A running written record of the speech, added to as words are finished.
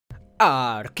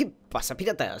¿Qué pasa,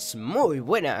 piratas? Muy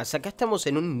buenas, acá estamos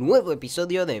en un nuevo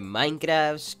episodio de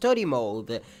Minecraft Story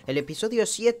Mode, el episodio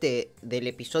 7 del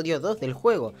episodio 2 del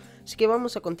juego. Así que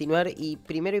vamos a continuar y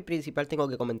primero y principal tengo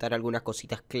que comentar algunas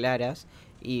cositas claras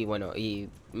y bueno, y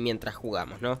mientras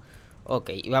jugamos, ¿no? Ok,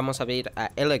 y vamos a ver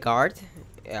a Ellegaard.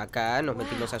 Acá nos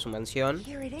metimos a su mansión.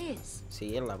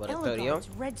 Sí, el laboratorio.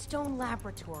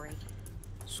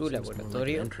 Su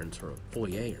laboratorio.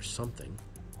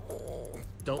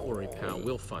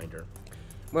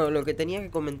 Bueno, lo que tenía que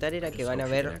comentar era que van a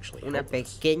ver una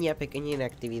pequeña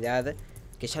inactividad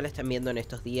que ya la están viendo en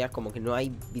estos días. Como que no hay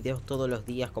videos todos los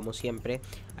días como siempre,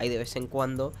 hay de vez en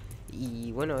cuando.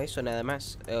 Y bueno, eso nada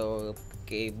más,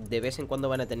 que de vez en cuando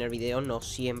van a tener videos, no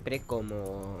siempre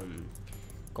como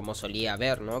solía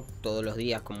haber, ¿no? Todos los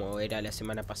días como era la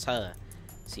semana pasada,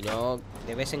 sino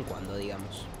de vez en cuando,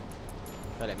 digamos.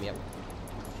 A la mierda.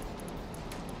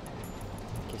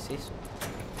 ¿Qué es eso?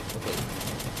 Ok.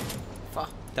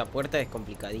 Esta puerta es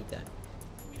complicadita.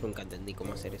 Nunca entendí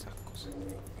cómo hacer esas cosas.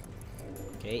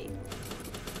 Ok.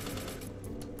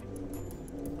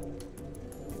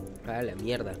 Ah, la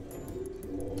mierda.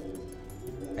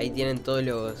 Ahí tienen todos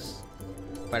los...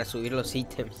 para subir los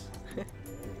ítems.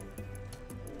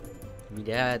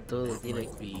 Mirá, todo tiene...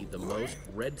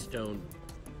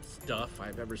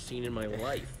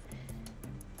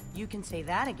 You can say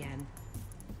that again.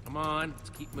 Come on, let's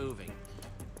keep moving.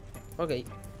 Ok.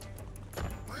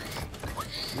 What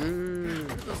are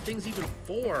those things even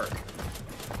for?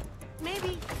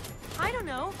 Maybe, I don't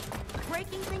know,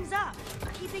 breaking things up,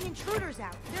 keeping intruders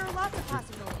out. There are lots of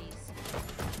possibilities.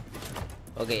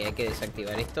 Ok, hay que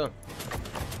desactivar esto.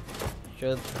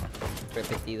 Yo,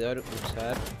 repetidor,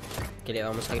 usar. Que le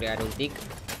vamos a agregar un tick.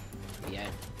 Bien.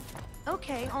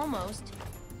 Okay, almost.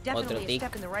 Definitely a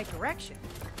step in the right direction.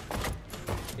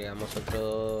 Agregamos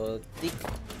otro tick.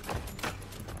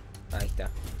 Ahí está.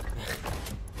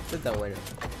 Esto está bueno.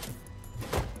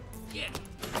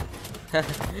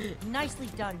 Nicely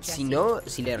done, Jesse. Si no,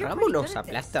 si le erramos nos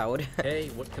aplasta ahora.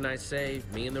 Hey, what can I say?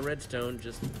 Me and the redstone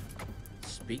just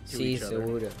speak to each other. Sí,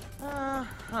 seguro.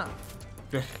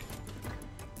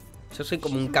 Yo soy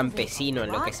como un campesino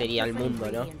en lo que sería el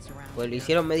mundo, ¿no? Pues lo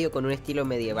hicieron medio con un estilo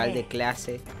medieval de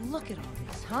clase.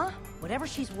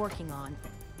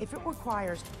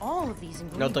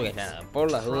 No toques nada,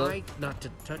 por las dudas.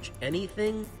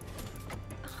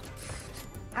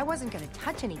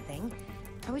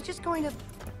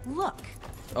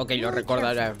 Ok, lo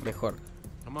recordará mejor.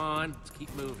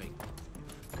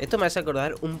 Esto me hace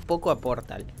acordar un poco a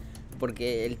Portal.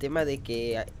 Porque el tema de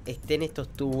que estén estos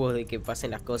tubos, de que pasen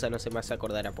las cosas, no se me hace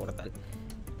acordar a Portal.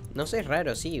 No sé, es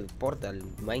raro, sí, Portal,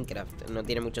 Minecraft, no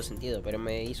tiene mucho sentido, pero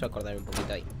me hizo acordar un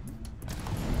poquito ahí.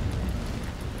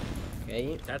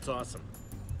 Ok. That's awesome.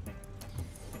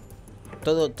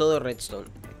 Todo redstone.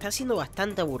 Está siendo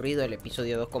bastante aburrido el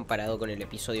episodio 2 comparado con el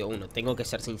episodio 1, tengo que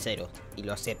ser sincero, y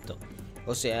lo acepto.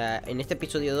 O sea, en este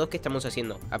episodio 2, ¿qué estamos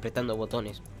haciendo? Apretando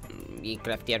botones. Y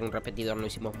craftear un repetidor, no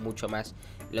hicimos mucho más.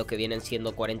 Lo que vienen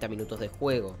siendo 40 minutos de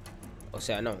juego. O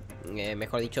sea, no,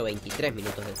 mejor dicho 23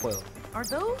 minutos de juego. Are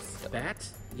those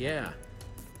bats? Yeah.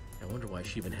 I wonder why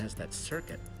she even has that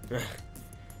circuit.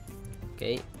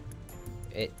 Ok.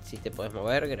 Si te puedes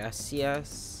mover,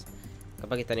 gracias.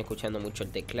 Capaz que están escuchando mucho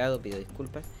el teclado, pido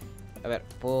disculpas. A ver,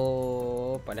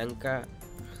 palanca.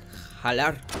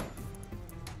 Jalar.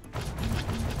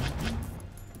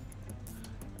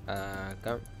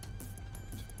 Acá.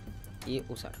 Y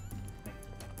usar.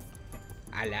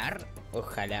 ¿Alar o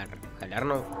jalar? Jalar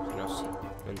no sé,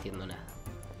 no entiendo nada.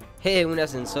 Un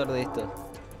ascensor de esto.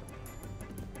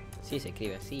 Sí, se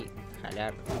escribe así,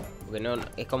 jalar. Porque no,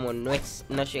 es como no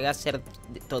llega a ser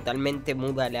totalmente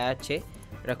muda la H,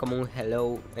 pero es como un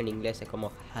hello en inglés, es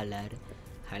como jalar.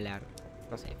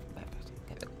 No sé,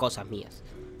 cosas mías.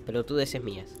 Pelotudeces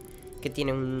mías. Que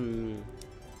tiene un...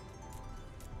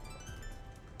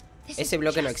 Ese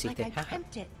bloque no existe.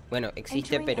 Bueno,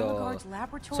 existe, pero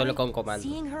solo con comando.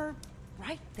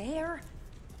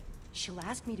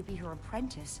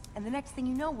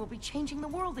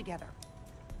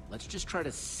 Let's just try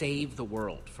to save the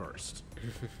world first.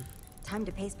 Time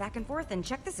to pace back and forth and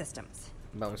check the systems.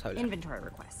 Vamos a hablar. Inventory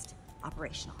request.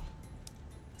 Operational.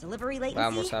 Delivery latency.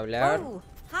 Vamos a hablar. Oh,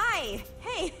 hi.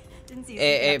 Hey. Didn't see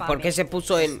you ¿Por qué se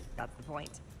puso en... That's the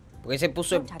point. ¿Por qué se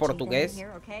puso en portugués?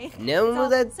 No No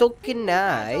me toque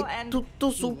nada. Es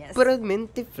tutto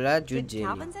supermente flaggio,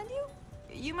 Jenny.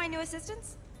 You my new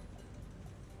assistants?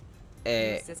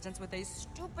 Es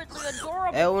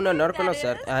un honor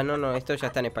conocer. Ah, no, esto ya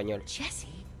está en español.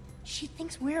 Jessie, she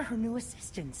thinks we're her new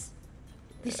assistants.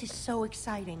 This is so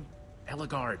exciting.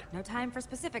 Ellegaard. No time for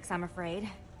specifics, I'm afraid.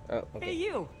 Oh, okay. Hey,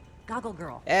 you. Goggle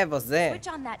Girl. Você. Switch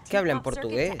on that ¿Qué habla en T-pop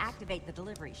circuit portugués? to activate the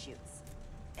delivery chutes.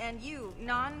 And you,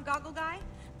 non-goggle guy,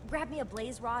 grab me a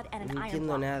blaze rod and an No iron entiendo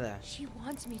block. nada. She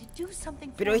wants me to do something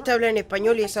for Pero her. esta habla en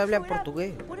español y What if I esa habla en screw it up?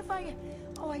 portugués. What if I...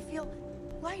 Oh, I feel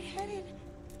lightheaded.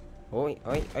 Uy,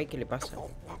 ay, ay, ¿qué le pasa?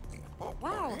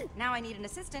 Wow, now I need an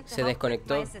assistant to Se help with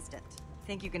desconectó. my assistant.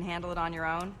 Think you can handle it on your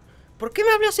own? ¿Por qué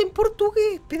me hablas en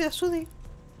portugués, pedazo de...?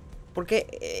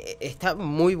 Porque está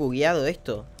muy bugueado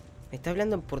esto. Me está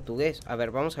hablando en portugués. A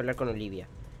ver, vamos a hablar con Olivia.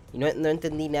 Y no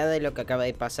entendí nada de lo que acaba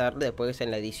de pasar. Después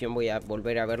en la edición voy a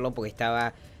volver a verlo porque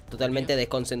estaba totalmente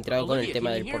desconcentrado con el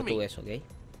tema del portugués, ¿ok?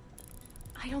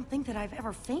 I don't think that I've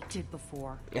ever fainted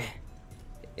before.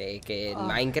 Que en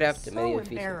Minecraft So medio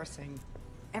difícil. embarrassing.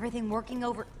 Everything working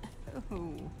over...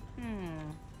 Ooh.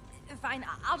 Fine,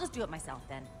 I'll just do it myself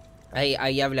then.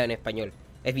 Ahí habla en español.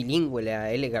 Es bilingüe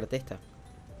la Ellegaard esta.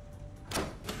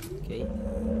 Ok.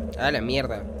 Ah, la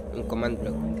mierda. Un command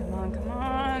block. Come on, come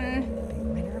on.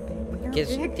 Big winner, big winner, ¿Qué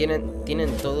es? big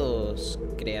 ¿Tienen todos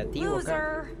creativos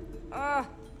acá? loser.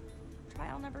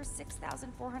 Trial number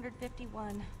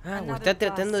 6451. Ah, Another está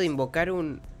tratando de bust. invocar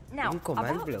un Now,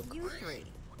 command about block. you three.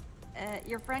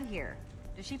 Your friend here.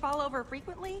 Does she fall over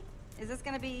frequently? Is this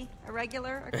gonna be a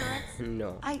regular occurrence?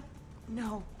 No.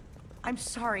 No. I'm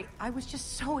sorry. I was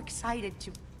just so excited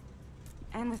to...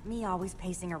 And with me always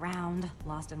pacing around,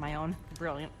 lost in my own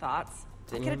brilliant thoughts.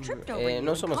 I could have tripped over you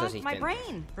no and somos clogged my asistentes.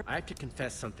 brain. I have to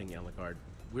confess something, Ellegaard.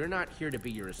 We're not here to be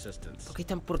your assistants. ¿Por qué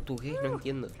está en portugués? No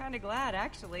entiendo. Kind of glad,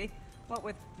 actually. What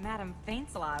with Madam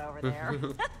Faints a lot over there.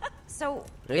 So,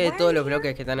 Todos los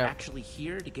bloques que están We're a... actually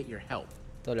here to get your help.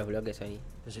 Todos los bloques ahí.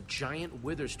 There's a giant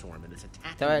wither storm and it's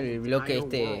attacking Estaba the el bloque entire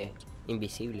este world.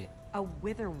 invisible. a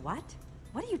wither what?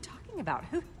 What are you talking about?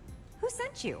 Who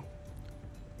sent you?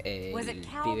 Was it El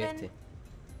pibe Calvin?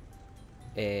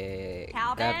 este.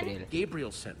 Calvin? Gabriel.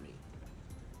 Gabriel sent me.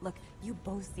 Look, you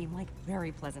both seem like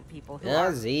very pleasant people who Ah,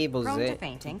 are sí, pues, prone to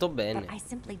fainting, tutto bene. but I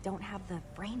simply don't have the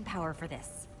brain power for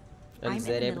this. El I'm in the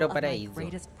cerebro middle of my paraíso.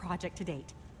 greatest project to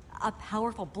date. A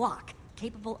powerful block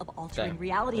capable of altering Claro,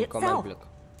 reality el command itself. block.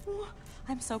 Ooh,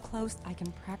 I'm so close, I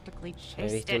can practically Ya he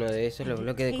taste visto uno it, de esos, los and it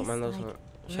bloques de tastes comandos like son...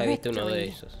 Ya he visto uno de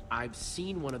victory. esos. I've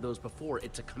seen one of those before.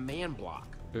 It's a command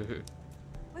block. Ujú.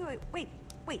 Wait.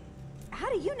 How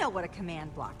do you know what a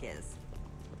command block is?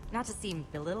 Not to seem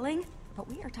belittling, but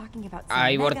we are talking about some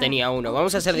Ivor mega, tenía uno.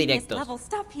 Vamos a ser genius directos. level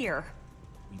stuff here.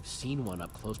 We've seen one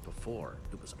up close before.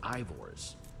 It was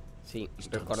Ivor's. Sí, He's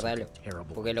done recordalo. something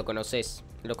terrible. Porque lo conoces.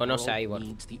 Lo conoce World Ivor.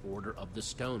 needs the order of the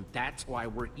stone. That's why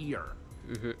we're here.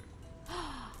 Ujú.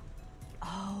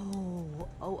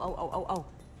 Oh.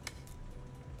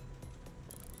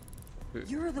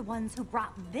 You're the ones who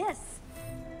brought this.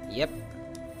 Yep.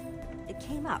 It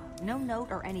came up, no note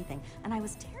or anything, and I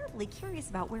was terribly curious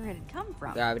about where it had come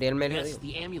from. Gabriel me lo Yes, dio.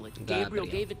 the amulet. Gabriel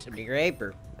gave it to me.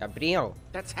 Gabriel.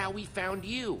 That's how we found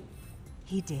you.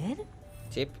 He did?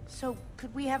 Chip. So,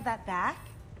 could we have that back?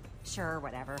 Sure,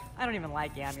 whatever. I don't even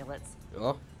like amulets.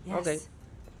 Oh, Yes. ok.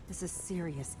 This is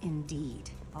serious indeed.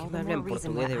 All me the habla more en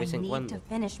reason portugués why de vez I en need cuando. to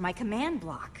finish my command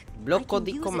block. Bloco I can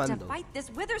di use it comando. to fight this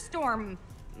Witherstorm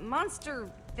monster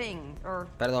thing, or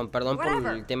Perdón por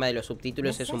whatever. el tema de los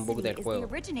subtítulos, es un bug del Necessity is juego.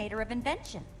 the originator of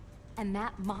invention, and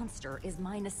that monster is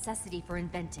my necessity for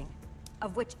inventing,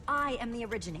 of which I am the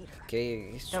originator.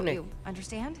 Que es Don't una, you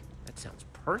understand? That sounds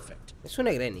perfect. es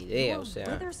una gran idea, Your o sea.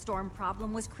 Witherstorm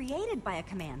problem was created by a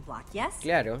command block, yes?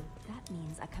 Claro. That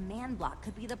means a command block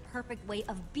could be the perfect way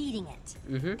of beating it.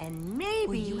 Ujú. And Will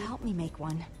maybe... you help me make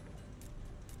one?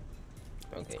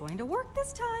 Ok. It's going to work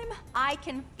this time. I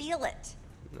can feel it.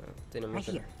 No, tenemos Right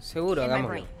que... here, Seguro, in my hagámoslo.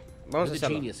 brain. Vamos a You're the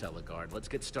hacerlo. genius, Ellegaard. Let's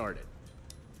get started.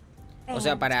 O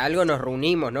sea, para algo nos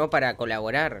reunimos, ¿no? Para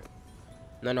colaborar.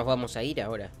 No nos vamos a ir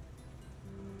ahora.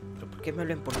 ¿Pero por qué me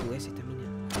habla en portugués esta mina?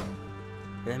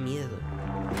 Me da miedo.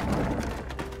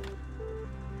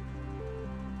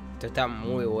 Esto está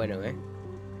muy bueno, ¿eh?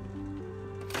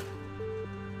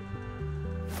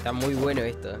 Está muy bueno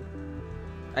esto, ¿eh?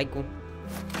 Aiku.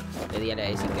 Le di a la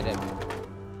E sin querer.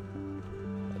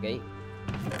 Ok.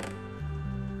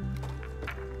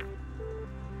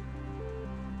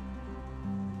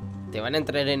 ¿Te van a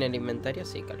entrar en el inventario?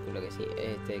 Sí, calculo que sí.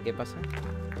 ¿Qué pasa?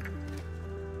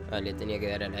 Ah, le tenía que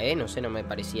dar a la E. No sé, no me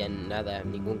parecía en nada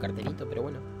ningún cartelito, pero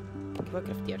bueno. ¿Qué va a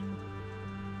craftear?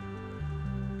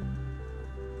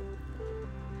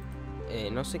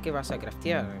 No sé qué vas a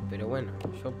craftear, pero bueno,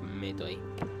 yo meto ahí.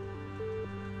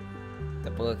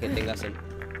 Tampoco es que tengas el...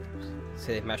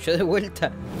 Se desmayó de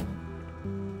vuelta.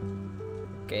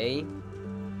 Ok.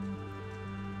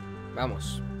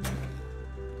 Vamos.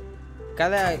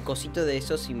 Cada cosito de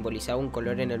eso simbolizaba un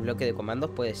color en el bloque de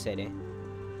comandos, puede ser,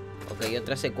 Ok,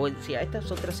 otra secuencia. Esta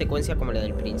es otra secuencia como la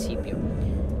del principio.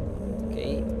 Ok,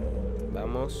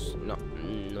 vamos. No,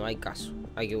 no hay caso.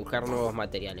 Hay que buscar nuevos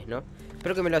materiales, ¿no?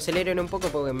 Espero que me lo aceleren un poco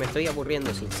porque me estoy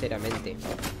aburriendo, sinceramente.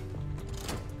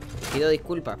 Pido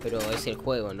disculpas, pero es el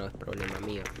juego, no es problema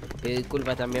mío. Pido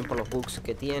disculpas también por los bugs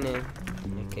que tiene.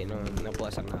 Es que no puedo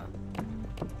hacer nada.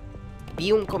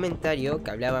 Vi un comentario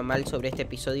que hablaba mal sobre este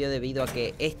episodio debido a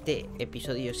que este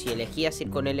episodio, si elegías ir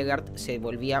con Ellegaard, se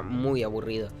volvía muy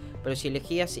aburrido. Pero si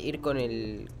elegías ir con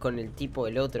el tipo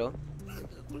el otro...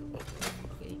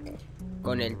 Okay,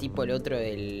 con el tipo el otro,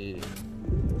 el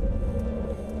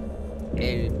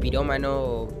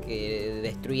pirómano que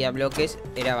destruía bloques,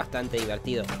 era bastante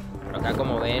divertido. Pero acá,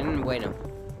 como ven, bueno,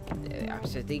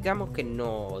 digamos que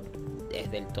no es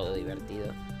del todo divertido.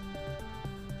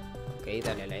 Ok,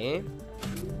 dale a la E.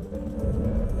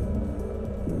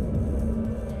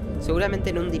 Seguramente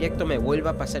en un directo me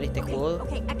vuelva a pasar este juego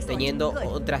teniendo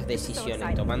otras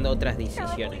decisiones, tomando otras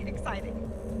decisiones.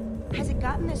 Has it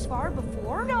gotten this far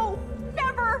before? No,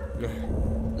 never.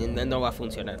 No va a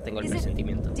funcionar, tengo el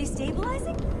presentimiento.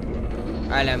 Destabilizing?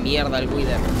 A la mierda el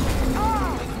Wither.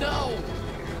 No.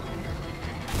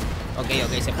 Ok,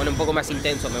 se pone un poco más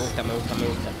intenso, me gusta.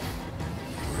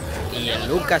 Y el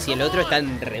Lucas y el otro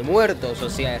están remuertos, o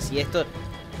sea, si esto...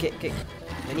 ¿Qué?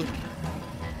 Vení.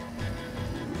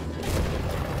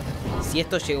 Si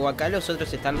esto llegó acá, los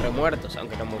otros están remuertos,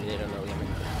 aunque no murieron,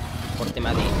 obviamente. Por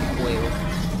tema de juego.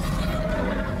 Pero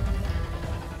bueno.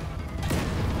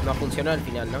 No funcionó al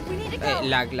final, ¿no?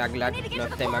 Lag. No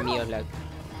es tema mío, es lag.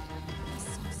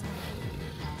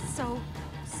 So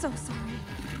sorry.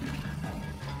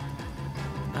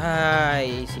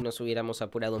 Ay, si nos hubiéramos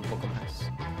apurado un poco más.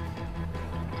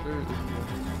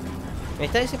 Me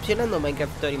está decepcionando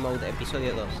Minecraft Story Mode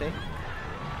episodio 2,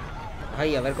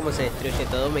 Ay, a ver cómo se destruye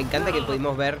todo. Me encanta que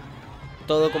pudimos ver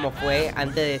todo como fue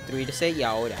antes de destruirse y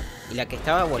ahora. Y la que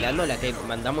estaba volando, la que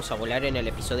mandamos a volar en el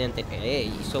episodio anterior,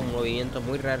 hizo un movimiento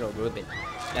muy raro, Ruben.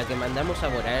 La que mandamos a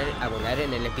volar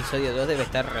en el episodio 2 debe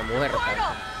estar remuerta. Ok,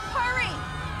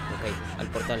 al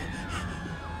portal.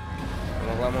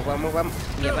 Vamos.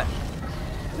 Mierda.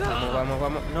 Vamos.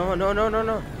 No.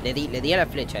 Le di a la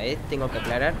flecha, tengo que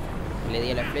aclarar. Le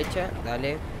di a la flecha,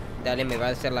 dale, me va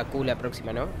a hacer la Q la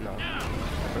próxima, ¿no? No. La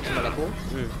próxima la Q.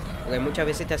 Porque muchas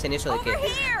veces te hacen eso de que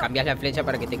cambias la flecha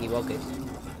para que te equivoques.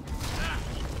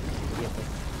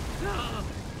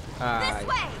 Ay,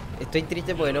 estoy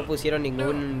triste porque no pusieron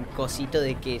ningún cosito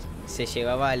de que se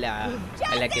llevaba a la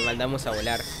que mandamos a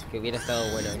volar. Que hubiera estado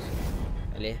bueno eso.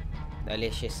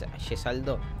 Dale,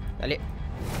 Yesaldo. Dale.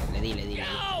 Le di.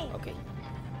 Ok.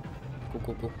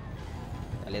 Cu.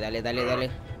 Dale.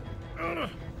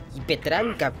 Y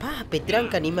Petranca,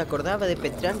 Petranca, ni me acordaba de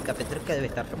Petranca. Petranca debe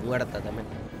estar muerta también.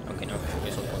 Aunque no,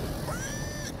 eso puedo.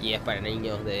 Y es para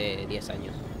niños de 10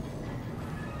 años.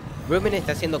 Ruben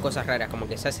está haciendo cosas raras, como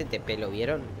que se hace TP, ¿lo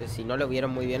vieron? Si no lo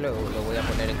vieron muy bien, lo voy a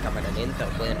poner en cámara lenta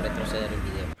o pueden retroceder el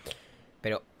video.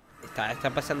 Pero está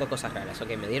pasando cosas raras. Ok,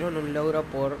 me dieron un logro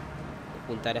por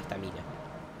juntar a esta mina.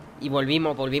 Y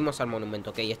volvimos al monumento.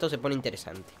 Ok, esto se pone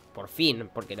interesante. Por fin,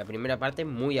 porque la primera parte es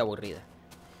muy aburrida.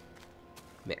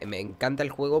 Me encanta el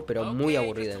juego, pero muy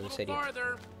aburrida, en serio.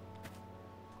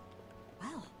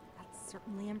 Well, that's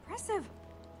certainly impressive.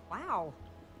 Wow.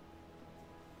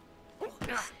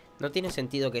 No tiene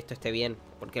sentido que esto esté bien,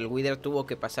 porque el Wither tuvo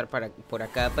que pasar por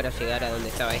acá para llegar a donde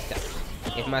estaba esta.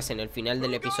 Es más, en el final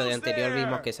del episodio anterior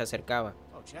vimos que se acercaba.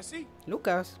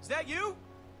 Lucas,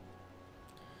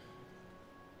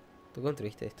 ¿tú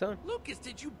construiste esto? Lucas,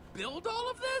 did you build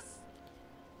all of this?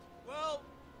 Well,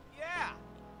 yeah.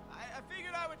 I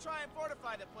figured I would try and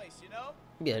fortify the place, you know?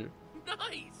 Bien.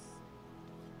 Nice.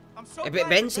 I'm so glad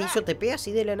Ben you're se hizo back. TP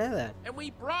así de la nada. And we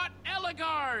brought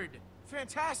Ellegaard.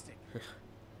 Fantastic.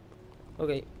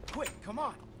 Ok. Quick, come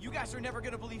on. You guys are never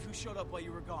gonna believe who showed up while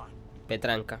you were gone.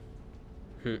 Petranca.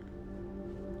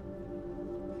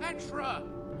 Petra.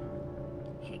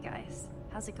 Hey guys,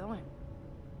 how's it going?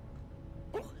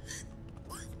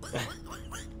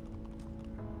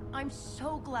 I'm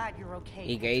so glad you're okay.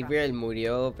 Y Petra. Gabriel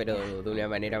murió, pero Yeah, de una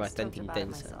manera I'm bastante stoked about it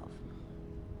intensa. myself.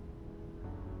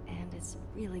 And it's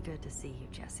really good to see you,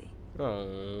 Jesse.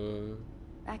 Oh.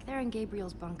 Back there in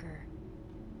Gabriel's bunker,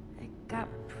 it got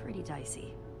pretty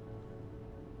dicey.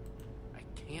 I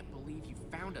can't believe you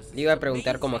found us. Le iba a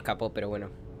preguntar cómo escapó, pero bueno.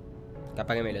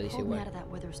 Capaz que me lo dice Pulled me igual. out of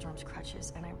that Witherstorm's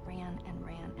crutches, and I ran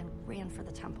for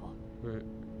the temple.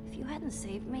 If you hadn't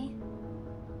saved me,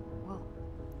 well,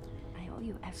 I owe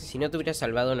you everything. Si no te hubieras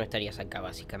salvado, no estarías acá,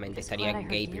 básicamente. Guess Estaría what? I heard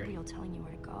Gabriel. telling you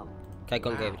where to go. ¿Qué hay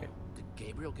con Wow. Gabriel? Did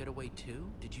Gabriel get away too?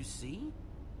 Did you see?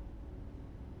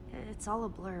 It's all a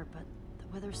blur, but the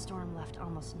Weather storm left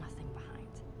almost nothing behind.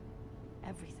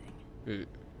 Everything.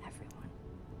 Everyone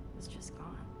was just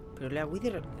gone. Pero la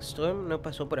Wither Storm no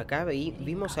pasó por acá.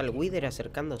 Vimos al Wither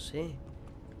acercándose.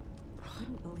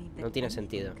 No tiene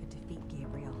sentido.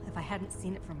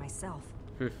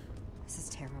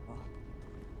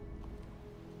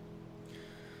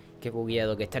 Qué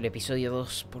bugueado que está el episodio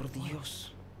 2, por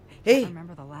Dios. ¡Eh!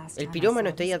 El pirómano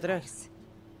está ahí atrás.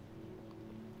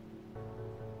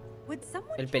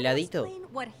 El peladito.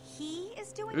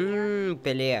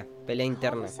 Pelea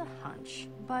interna.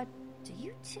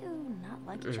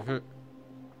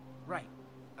 Right.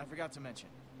 I forgot to mention.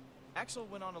 Axel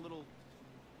went on a little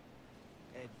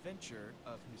adventure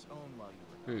of his own while you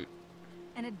were gone.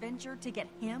 An adventure to get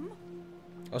him?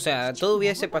 O sea, todo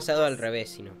hubiese pasado al revés,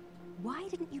 si no. Why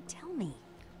didn't you tell me?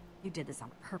 You did this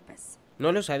on purpose. No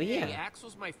lo sabía. Hey,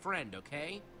 Axel's my friend,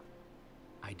 okay?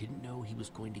 I didn't know he was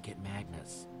going to get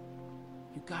Magnus.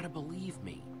 You gotta believe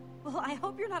me. Well, I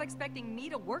hope you're not expecting me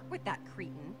to work with that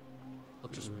cretin.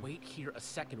 Look, just wait here a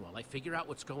second while I figure out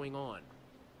what's going on.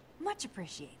 Much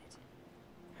appreciated.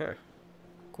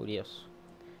 Curioso.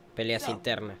 Peleas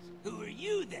internas. Who are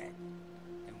you then?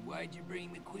 And why'd you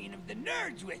bring the Queen of the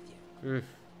Nerds with you?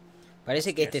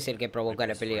 Parece que este es el que provoca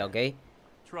la pelea, ¿ok?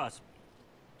 Trust me,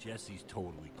 Jesse's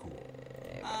totally cool.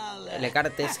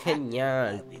 Ellegaard es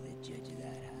genial.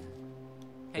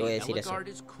 Hey, voy a decir Ellegaard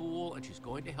is cool and she's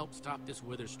going to help stop this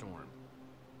weather storm.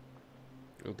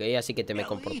 Ok, así que te me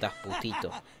comportás,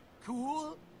 putito.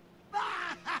 Cool?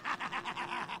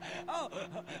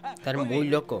 Estás muy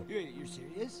loco. You're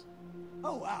serious?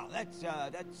 Oh wow, that's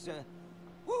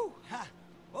woo, ha,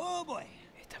 oh boy.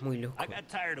 Estás muy loco. I got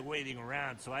tired of waiting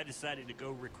around, so I decided to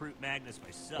go recruit Magnus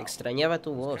myself. Extrañaba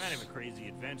tu voz. It's kind of a crazy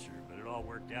adventure, but it all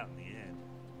worked out in the end.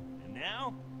 And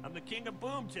now, I'm the king of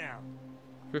Boomtown.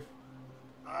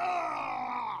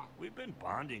 We've been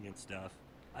bonding and stuff.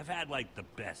 I've had like the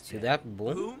best Ciudad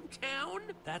Boom. Boomtown?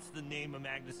 That's the name of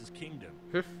Magnus's kingdom.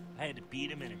 I had to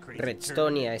beat him in a crazy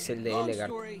Redstonia es el de Long Ellegaard.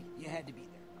 story, you had to be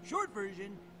there. Short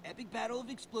version, epic battle of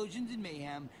explosions and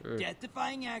mayhem,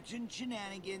 death-defying action,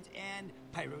 shenanigans, and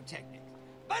pyrotechnics.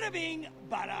 Bada bing,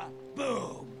 bada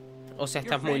boom. O sea,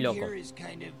 Your estás muy friend loco. here is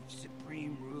kind of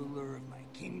supreme ruler of my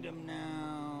kingdom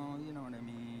now. You know what I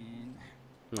mean?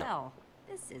 No. Well,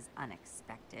 this is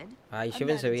unexpected. Ay, I'm not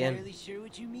llévense bien. entirely sure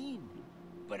what you mean,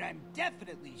 but I'm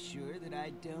definitely sure that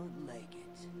I don't like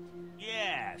it.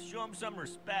 Yeah, show him some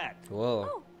respect. Wow.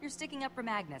 Oh, you're sticking up for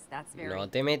Magnus. That's very No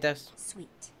te metas.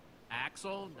 sweet.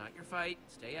 Axel, not your fight.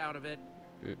 Stay out of it.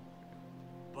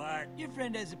 But Your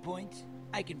friend has a point.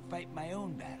 I can fight my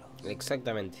own battles.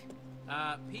 Exactamente.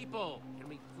 People, can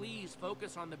we please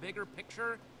focus on the bigger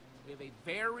picture? We have a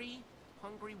very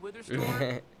hungry wither storm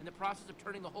in the process of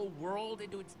turning the whole world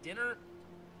into its dinner.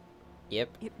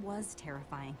 Yep. It was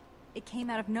terrifying. It came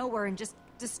out of nowhere and just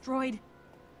destroyed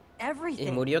Y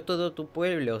everything. murió todo tu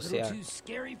pueblo, o A little sea. too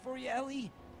scary for you,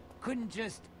 Ellie? Couldn't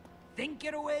just think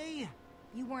it away?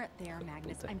 You weren't there,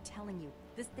 Magnus. puta. I'm telling you.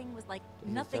 This thing was like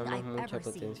nothing I've Necesitamos mucha ever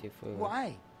seen. potencia y fuego.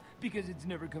 Why? Because it's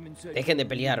never come inside. Dejen de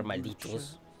pelear,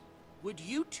 malditos. Would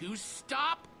you two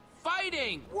stop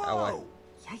fighting? Whoa!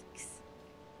 Yikes.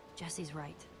 Jesse's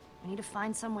right. We need to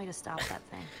find some way to stop that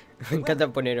thing. Me encanta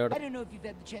poner I orden. don't know if you've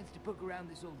had the chance to poke around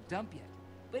this old dump yet,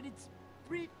 but it's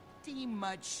pretty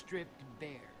much stripped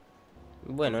bare.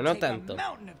 Bueno, It'll no take tanto. a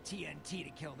mountain of TNT to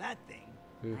kill that thing.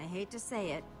 I hate to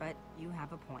say it, but you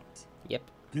have a point. Yep.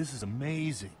 this is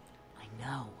amazing. I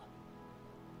know.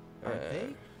 Are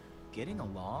they getting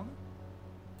along?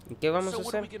 ¿Y qué vamos So a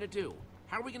what are we hacer? gonna do?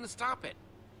 How are we gonna stop it?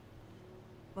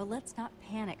 Well, let's not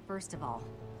panic, first of all.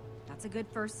 That's a good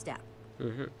first step.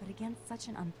 But against such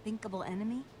an unthinkable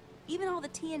enemy, even all the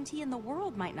TNT in the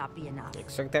world might not be enough.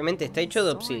 Exactamente, está hecho de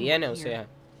Soren obsidiana, o here, sea.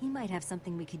 He might have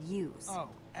something we could use. Oh,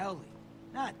 Ellie,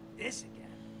 not this again.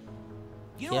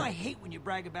 You know Yeah. I hate when you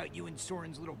brag about you and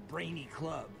Soren's little brainy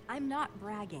club. I'm not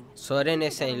bragging. Soren I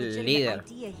es got a el legitimate líder,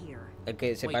 idea here. el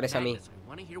que se Wait, parece a mí. Magnus, I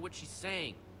wanna hear what she's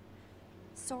saying.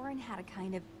 Soren had a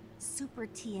kind of super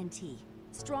TNT,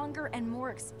 stronger and more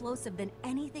explosive than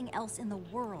anything else in the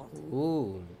world.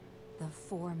 The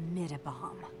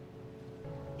Formidabomb.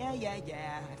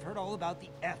 Yeah. I've heard all about the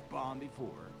F-bomb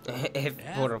before.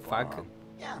 Por fuck.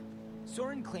 Yeah.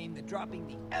 Soren claimed that dropping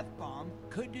the F-bomb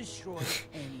could destroy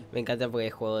any... Me encanta porque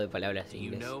es juego de palabras Do en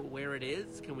you inglés. know where it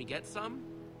is? Can we get some?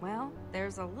 Well,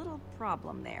 there's a little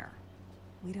problem there.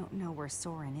 We don't know where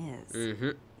Soren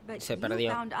is. But Se you perdió.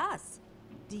 found us.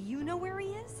 Do you know where he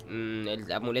is? El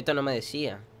amuleto no me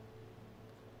decía.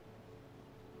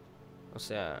 O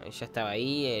sea, ella estaba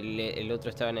ahí, el otro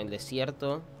estaba en el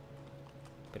desierto.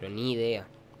 Pero ni idea.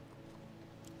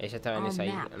 Ella estaba en Our esa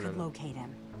map isla. could No. locate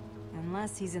him.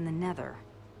 Unless he's in the Nether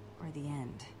or the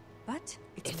End. But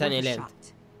it's Está en worth el a End.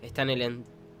 shot. Está en el End.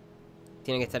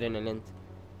 Tiene que estar en el End.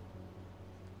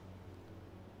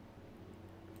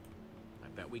 I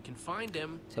bet we can find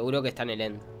him. Seguro que está en el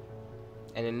End.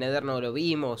 En el Nether no lo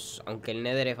vimos, aunque el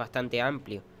Nether es bastante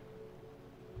amplio.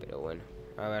 Pero bueno,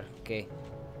 a ver, ¿qué?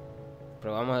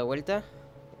 ¿Probamos de vuelta?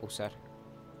 Usar.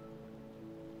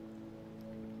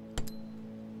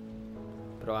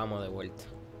 Probamos de vuelta.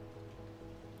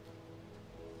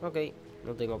 Ok,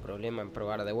 no tengo problema en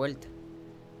probar de vuelta.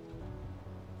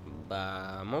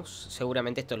 Vamos.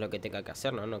 Seguramente esto es lo que tenga que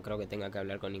hacer, ¿no? No creo que tenga que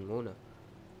hablar con ninguno.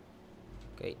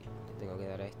 Ok, le tengo que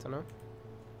dar a esto, ¿no? Ok.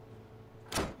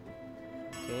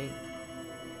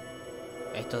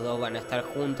 Estos dos van a estar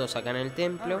juntos acá en el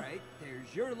templo. Alright,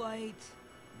 there's your light,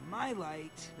 my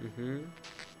light. Ujú.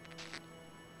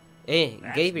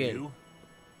 That's Gabriel. new.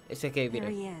 Ese es There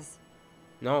Gabriel. he is.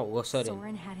 No, Hugo Soren.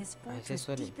 Soren had his Ah, ese es fortress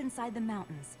Soren. deep inside the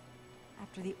mountains.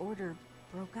 After the Order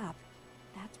broke up,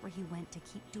 that's where he went to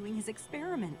keep doing his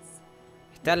experiments.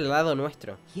 Está al lado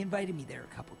nuestro. He invited me there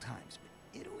a couple times,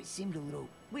 but it always seemed a little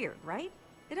Weird, right?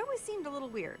 It always seemed a little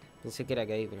weird. Pensé que era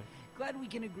Gabriel. glad we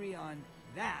can agree on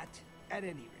that at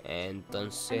any rate. I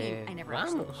Entonces, mean, I never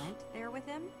actually vamos. went there with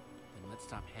him. Then let's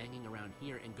stop hanging around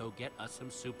here and go get us some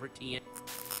super TNT.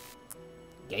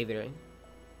 Gabriel.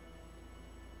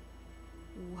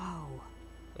 Whoa.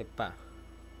 Epa.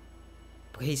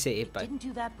 ¿Por qué dice epa? Didn't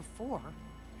do that before.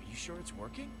 Are you sure it's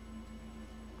working?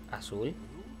 ¿Azul?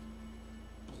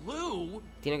 Blue?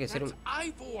 Tiene que ser That's un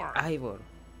Ivor. Ivor.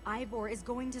 Ivor is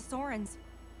going to Soren's.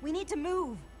 We need to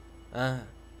move. Ah.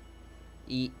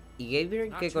 ¿Y Gabriel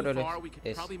Not qué too color far, we could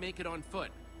es? probably make it on foot.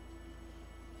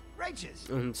 Righteous.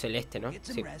 Un celeste, ¿no? Get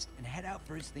some Sí. rest and head out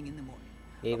first thing in the morning.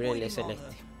 Gabriel Avoiding es all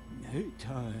celeste. the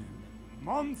nighttime,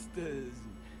 monsters,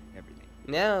 and everything.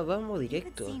 No, vamos If you'd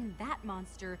directo. seen that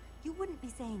monster, you wouldn't be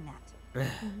saying that.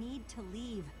 We need to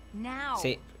leave now.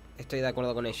 Sí, estoy de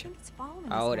acuerdo con I ella. think it's following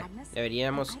us, Ahora, Magnus.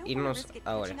 deberíamos And I don't wanna irnos risk it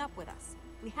ahora. catching up with us.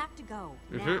 We have to go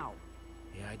Mhm. now.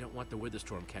 Yeah, I don't want the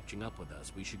Witherstorm catching up with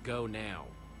us. We should go now.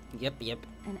 Yep.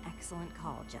 An excellent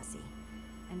call, Jesse.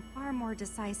 And far more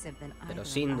decisive than Pero either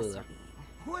sin of us duda. are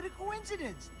being. What a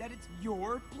coincidence that it's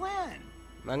your plan.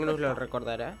 Magnus lo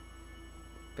recordará.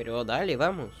 Pero dale,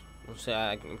 vamos. O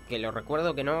sea, que lo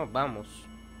recuerdo que no, vamos.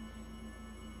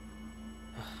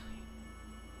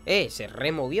 Se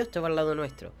removió, estaba al lado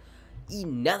nuestro. Y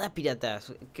nada,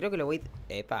 piratas. Creo que lo voy...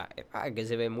 Epa, que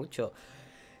se ve mucho.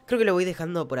 Creo que lo voy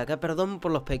dejando por acá. Perdón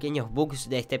por los pequeños bugs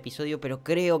de este episodio, pero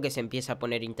creo que se empieza a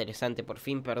poner interesante por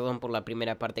fin. Perdón por la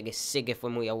primera parte, que sé que fue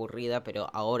muy aburrida, pero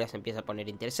ahora se empieza a poner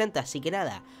interesante. Así que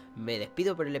nada, me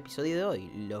despido por el episodio de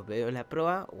hoy. Los veo en la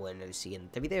prueba o en el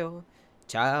siguiente video.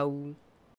 Chao.